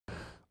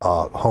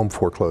home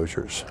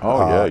foreclosures.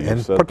 Oh yeah, you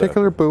in said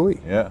particular that. Bowie.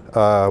 Yeah.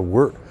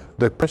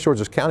 The Prince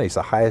George's County is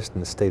the highest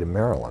in the state of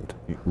Maryland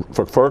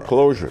For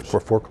foreclosures. for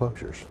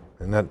foreclosures.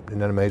 Isn't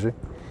that amazing?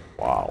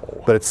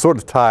 Wow. But it's sort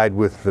of tied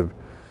with the,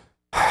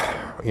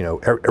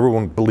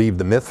 everyone believed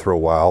the myth for a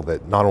while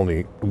that not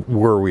only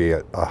were we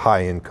a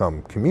high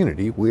income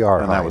community, we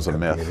are a high income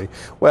community.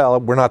 Well,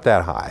 we're not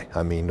that high.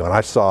 I mean, when I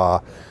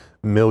saw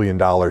 $1 million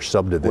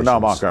subdivisions. We're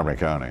not Montgomery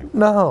County.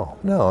 No,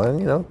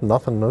 and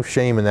nothing, no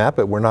shame in that,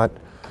 but we're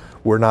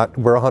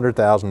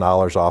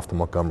 $100,000 off the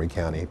Montgomery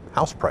County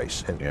house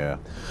price. And yeah.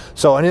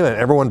 So anyway,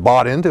 everyone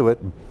bought into it.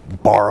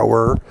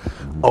 Borrower,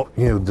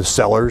 the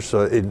sellers,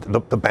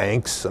 the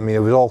banks. I mean, it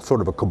was all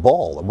sort of a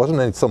cabal. It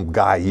wasn't some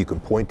guy you can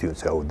point to and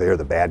say, "Oh, they're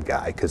the bad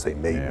guy because they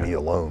made me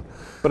a loan."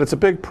 But it's a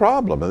big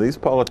problem. Are these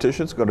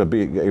politicians going to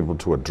be able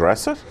to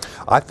address it?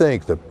 I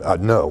think that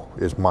no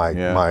is my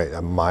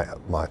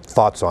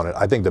thoughts on it.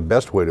 I think the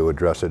best way to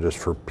address it is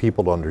for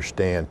people to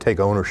understand, take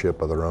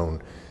ownership of their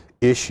own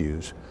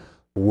issues.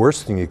 The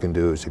worst thing you can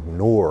do is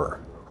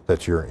ignore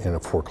that you're in a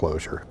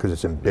foreclosure because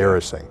it's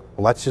embarrassing.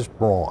 Well, that's just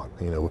wrong.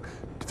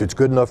 If it's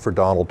good enough for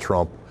Donald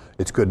Trump,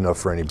 it's good enough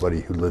for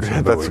anybody who lives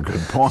in Bowie. That's a good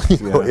point.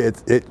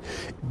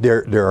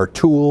 There are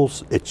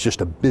tools. It's just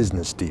a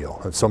business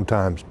deal, and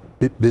sometimes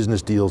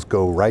business deals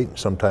go right, and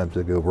sometimes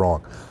they go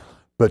wrong.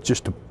 But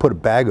just to put a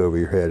bag over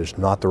your head is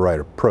not the right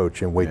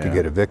approach and wait to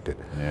get evicted.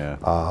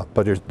 Yeah.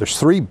 But there's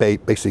three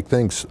basic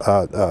things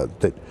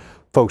that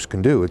folks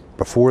can do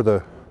before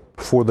the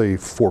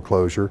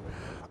foreclosure,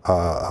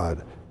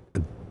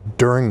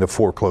 during the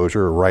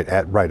foreclosure, or right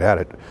at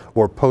it,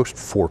 or post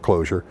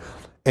foreclosure,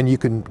 and you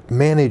can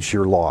manage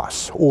your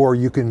loss, or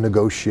you can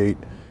negotiate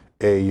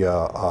a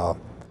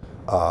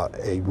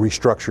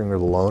restructuring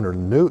of the loan or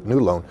new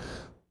loan.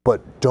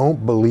 But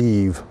don't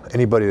believe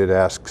anybody that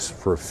asks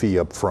for a fee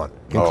up front,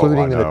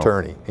 including an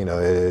attorney.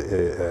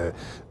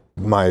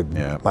 My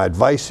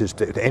advice is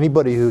to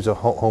anybody who's a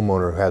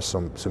homeowner who has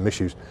some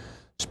issues,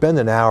 spend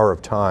an hour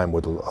of time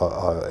with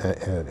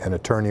an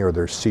attorney or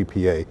their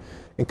CPA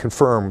and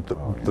confirm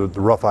the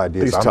rough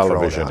ideas. These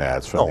television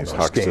ads from these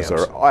hucksters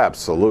are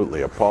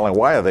absolutely appalling.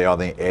 Why are they on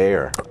the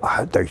air?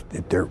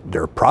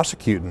 They're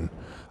prosecuting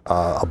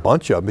a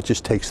bunch of them. It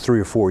just takes 3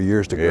 or 4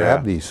 years to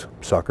grab these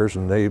suckers,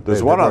 and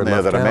there's one on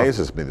there that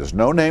amazes me. There's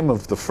no name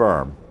of the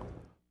firm.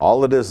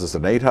 All it is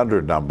an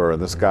 800 number,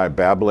 and this guy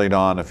babbling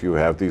on, if you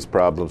have these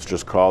problems,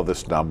 just call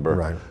this number.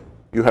 Right.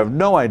 You have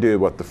no idea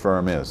what the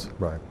firm is.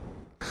 Right.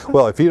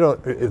 Well, if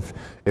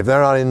they're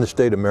not in the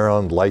state of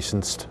Maryland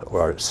licensed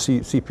or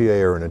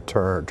CPA or an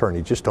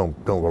attorney, just don't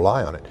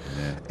rely on it.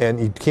 Yeah. And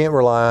you can't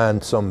rely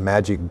on some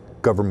magic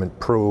government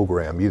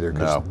program either,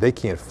 because they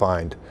can't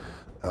find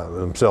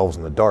themselves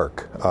in the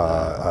dark.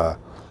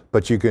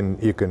 But you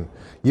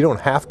don't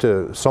have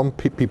to. Some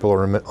people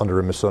are under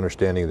a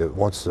misunderstanding that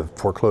once the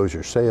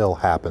foreclosure sale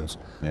happens,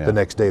 the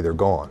next day they're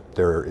gone.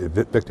 They're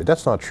evicted.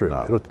 That's not true.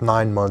 No. It's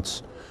 9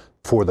 months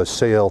for the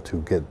sale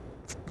to get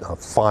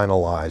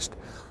finalized.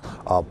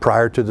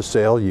 Prior to the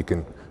sale, you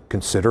can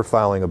consider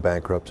filing a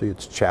bankruptcy.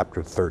 It's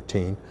Chapter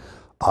 13.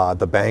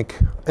 The bank,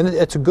 and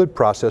it's a good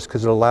process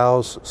because it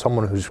allows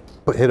someone who's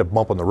hit a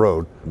bump on the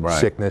road,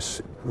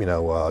 sickness,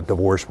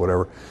 divorce,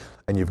 whatever,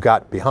 and you've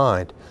got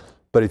behind.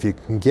 But if you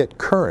can get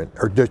current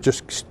or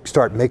just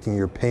start making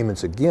your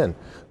payments again,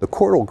 the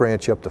court will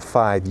grant you up to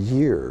 5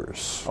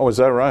 years. Oh, is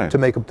that right? To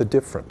make up the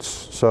difference.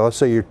 So let's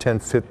say you're 10,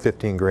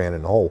 15 grand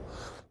in the hole,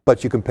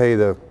 but you can pay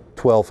the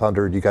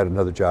 $1,200, you got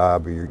another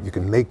job, or you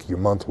can make your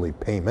monthly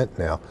payment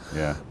now.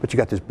 Yeah. But you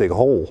got this big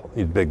hole,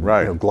 big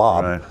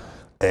glob. Right.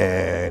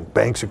 And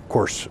banks, of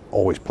course,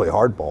 always play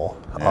hardball.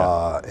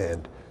 Yeah.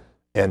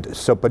 And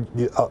so, but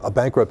a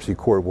bankruptcy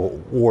court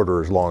will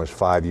order as long as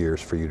 5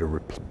 years for you to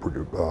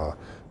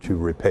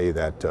repay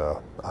that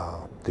the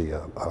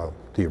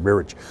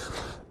arrearage.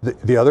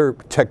 The other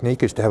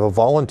technique is to have a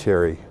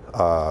voluntary.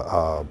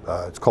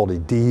 It's called a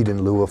deed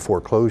in lieu of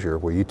foreclosure,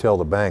 where you tell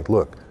the bank,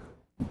 look,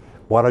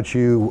 why don't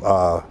you,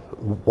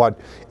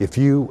 if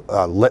you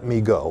let me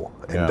go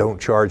and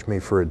don't charge me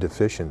for a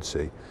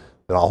deficiency,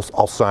 then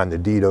I'll sign the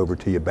deed over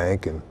to your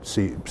bank and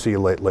see you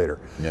later.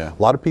 Yeah.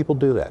 A lot of people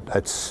do that.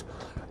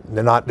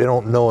 They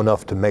don't know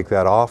enough to make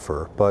that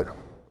offer, but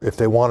if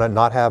they want to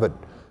not have it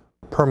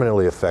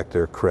permanently affect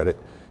their credit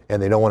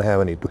and they don't want to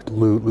have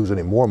lose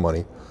any more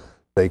money,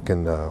 they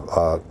can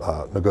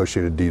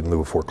negotiate a deed in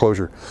lieu of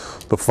foreclosure.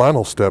 The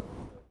final step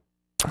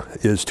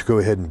is to go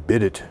ahead and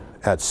bid it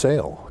at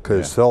sale,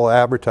 because they'll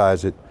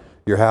advertise it.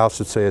 Your house,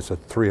 let's say it's a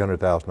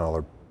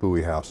 $300,000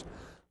 Bowie house,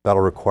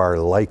 that'll require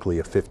likely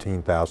a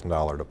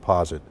 $15,000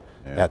 deposit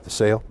at the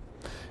sale.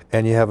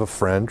 And you have a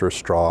friend or a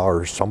straw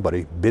or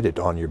somebody bid it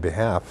on your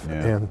behalf,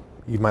 and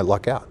you might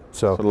luck out.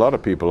 So a lot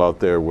of people out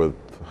there with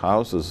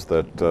houses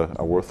that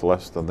are worth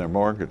less than their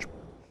mortgage.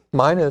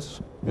 Mine is.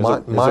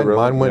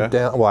 Mine went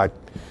down. Well, I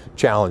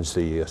challenged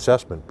the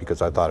assessment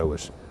because I thought it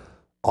was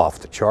off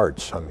the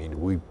charts. I mean,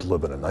 we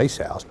live in a nice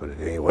house, but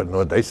it wasn't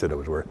what they said it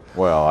was worth.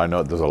 Well, I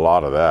know there's a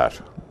lot of that.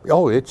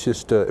 Oh, it's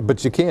just,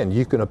 but you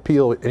can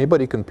appeal,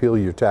 anybody can appeal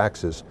your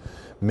taxes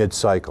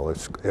mid-cycle.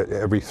 It's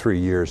every 3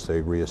 years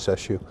they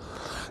reassess you.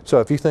 So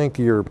if you think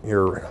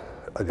you're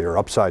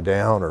upside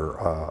down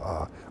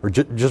or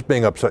just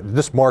being upside,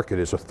 this market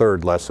is a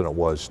third less than it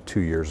was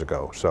 2 years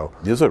ago. So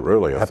is it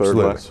really a third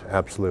less?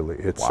 Absolutely.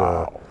 It's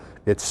wow.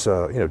 It's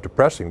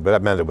depressing, but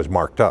that meant it was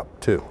marked up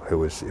too. It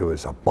was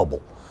a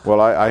bubble. Well,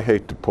 I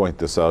hate to point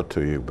this out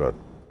to you, but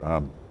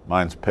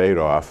mine's paid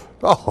off.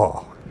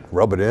 Oh,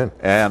 rub it in.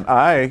 And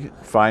I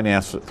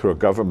finance it through a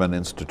government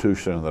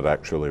institution that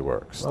actually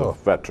works, the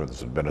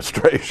Veterans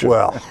Administration.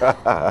 Well,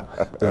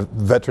 the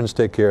veterans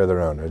take care of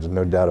their own. There's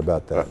no doubt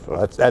about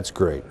that. That's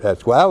great.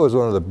 That was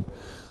one of the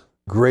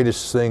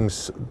greatest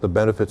things, the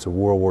benefits of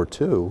World War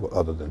II,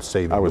 other than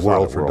saving the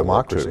world for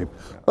democracy.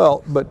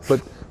 Well, but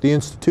the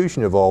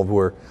institution evolved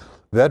where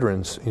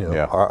veterans,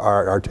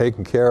 are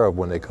taken care of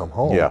when they come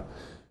home. Yeah.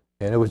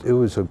 And it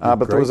was a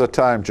but there was a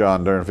time,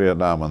 John, during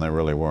Vietnam when they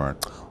really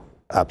weren't.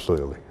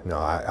 Absolutely. No,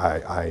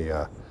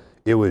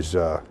 it was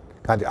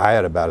kind of, I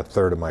had about a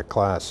third of my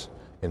class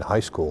in high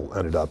school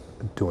ended up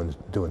doing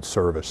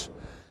service,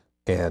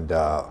 and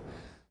the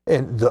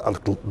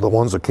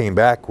ones that came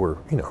back were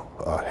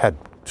had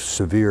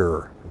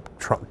severe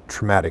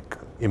traumatic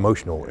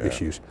emotional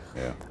issues.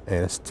 Yeah.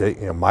 And it's,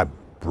 my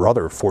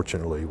brother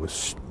fortunately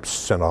was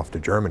sent off to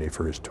Germany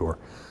for his tour.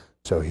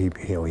 So he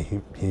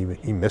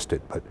missed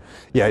it, but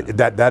yeah,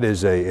 that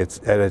is a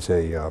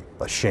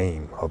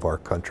shame of our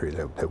country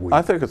that we.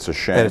 I think it's a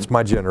shame, and it's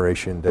my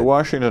generation. The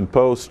Washington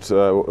Post,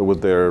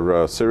 with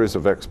their series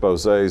of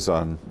exposés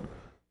on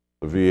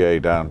the VA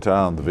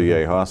downtown, the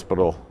VA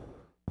hospital,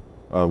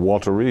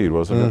 Walter Reed,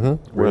 wasn't it?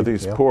 Where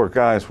these poor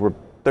guys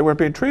they weren't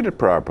being treated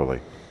properly.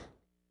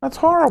 That's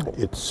horrible.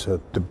 It's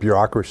the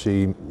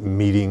bureaucracy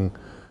meeting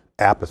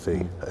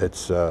apathy.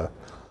 It's.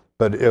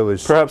 But it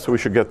was. Perhaps we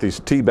should get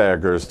these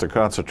teabaggers to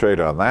concentrate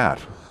on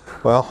that.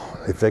 Well,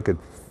 if they could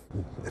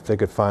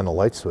find the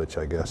light switch,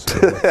 I guess.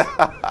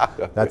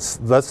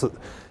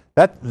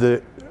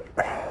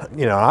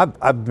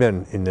 I've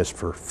been in this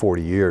for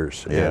 40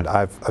 years, and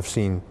I've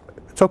seen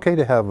it's okay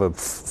to have a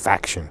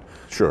faction.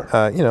 Sure.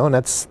 And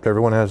that's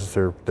everyone has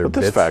their But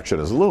this bits. faction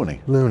is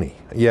loony. Loony.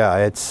 Yeah,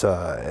 it's.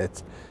 I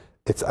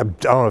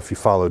don't know if you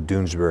follow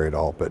Doonesbury at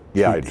all, but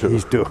yeah, I do.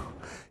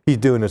 He's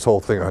doing this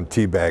whole thing on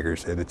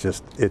teabaggers, and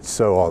it's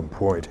so on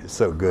point. It's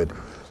so good.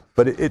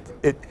 But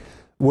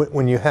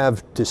when you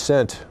have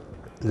dissent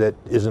that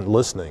isn't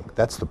listening,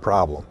 that's the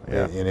problem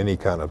in any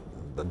kind of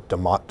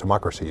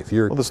democracy. If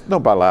you're there's no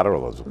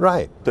bilateralism.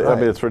 Right. I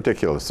mean, it's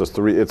ridiculous.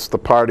 It's the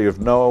party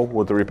of no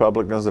with the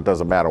Republicans. It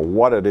doesn't matter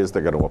what it is;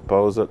 they're going to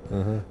oppose it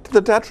to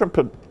the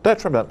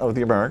detriment of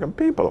the American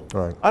people.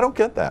 Right. I don't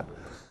get that.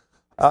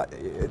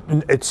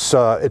 It's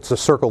a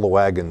circle the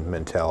wagon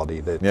mentality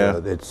that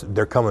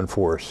they're coming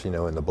for us, in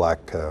the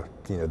black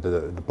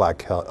the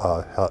black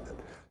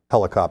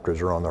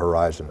helicopters are on the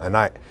horizon, and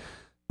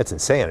it's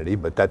insanity,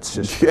 but that's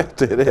just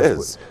it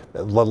is.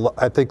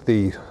 I think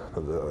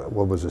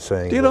what was it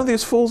saying? Do you know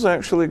these fools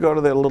actually go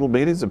to their little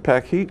meetings and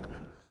pack heat?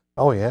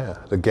 Oh yeah,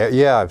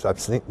 I've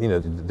seen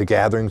the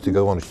gatherings to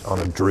go on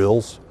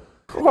drills.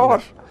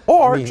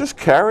 Or just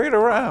carry it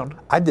around.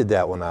 I did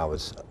that when I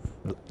was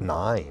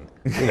 9.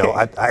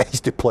 I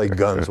used to play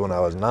guns when I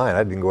was 9.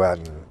 I didn't go out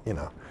and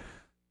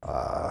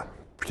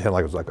pretend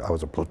like I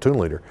was a platoon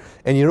leader.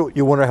 And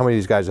you wonder how many of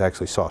these guys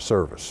actually saw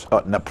service.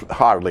 No,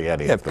 hardly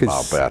any of them,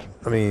 I'll bet.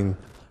 I mean,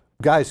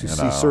 guys who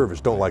see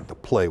service don't like to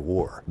play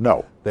war.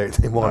 No, they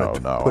want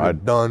to put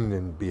it done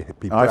and be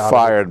proud. I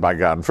fired my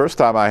gun. First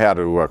time I had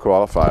to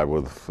qualify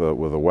with a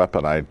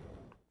weapon, I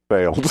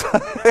failed,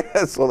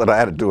 so that I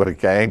had to do it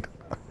again.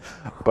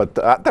 But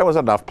that was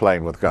enough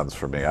playing with guns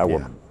for me. I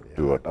wouldn't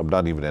do it. I'm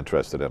not even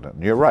interested in it.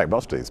 And you're right.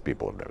 Most of these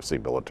people have never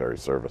seen military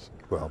service.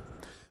 Well,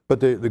 but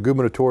the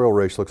gubernatorial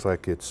race looks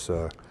like it's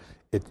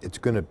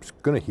going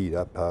to heat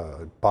up.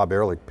 Bob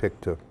Ehrlich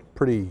picked a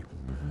pretty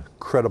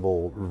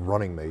credible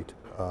running mate.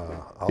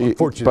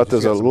 But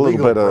there's a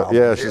little bit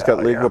of she's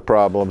got legal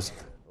problems.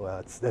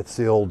 Well, that's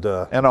the old.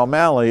 And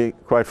O'Malley,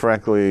 quite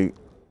frankly,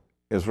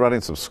 is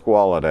running some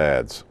squalid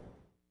ads.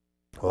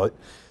 Well,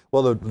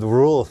 the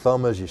rule of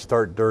thumb is you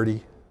start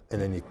dirty and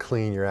then you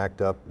clean your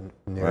act up.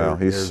 Well,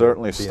 he's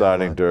certainly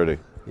starting dirty.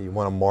 You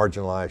want to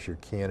marginalize your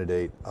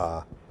candidate,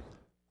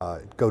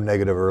 go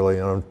negative early.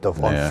 The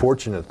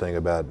unfortunate thing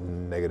about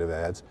negative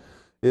ads,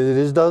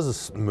 it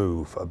does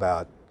move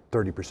about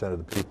 30% of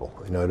the people.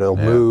 They'll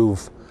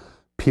move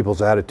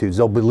people's attitudes.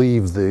 They'll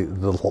believe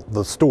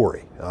the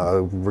story,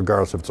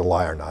 regardless if it's a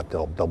lie or not.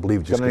 They'll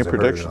believe just because they've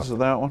heard enough. Got any predictions of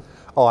that one?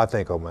 Oh, I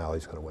think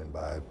O'Malley's going to win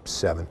by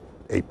 7,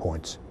 8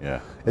 points. Yeah.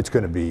 It's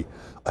going to be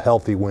a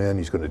healthy win.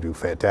 He's going to do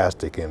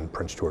fantastic in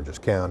Prince George's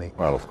County.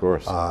 Well, of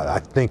course. I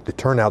think the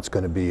turnout's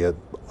going to be a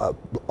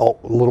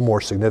little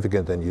more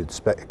significant than you'd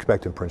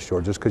expect in Prince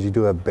George, just because you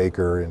do have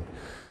Baker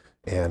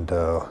and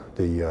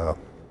the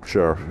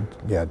sure.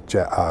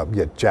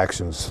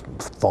 Jackson's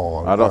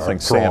thong. I don't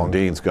think Sam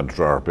Dean's going to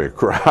draw a big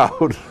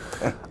crowd.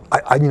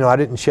 I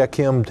didn't check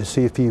him to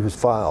see if he was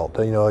filed.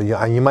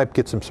 You might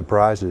get some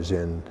surprises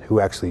in who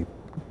actually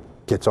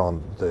gets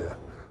on the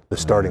the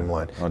starting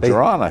one. Well,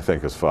 Geron, I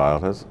think, is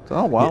filed.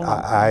 Oh, well.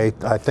 I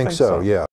think so, yeah.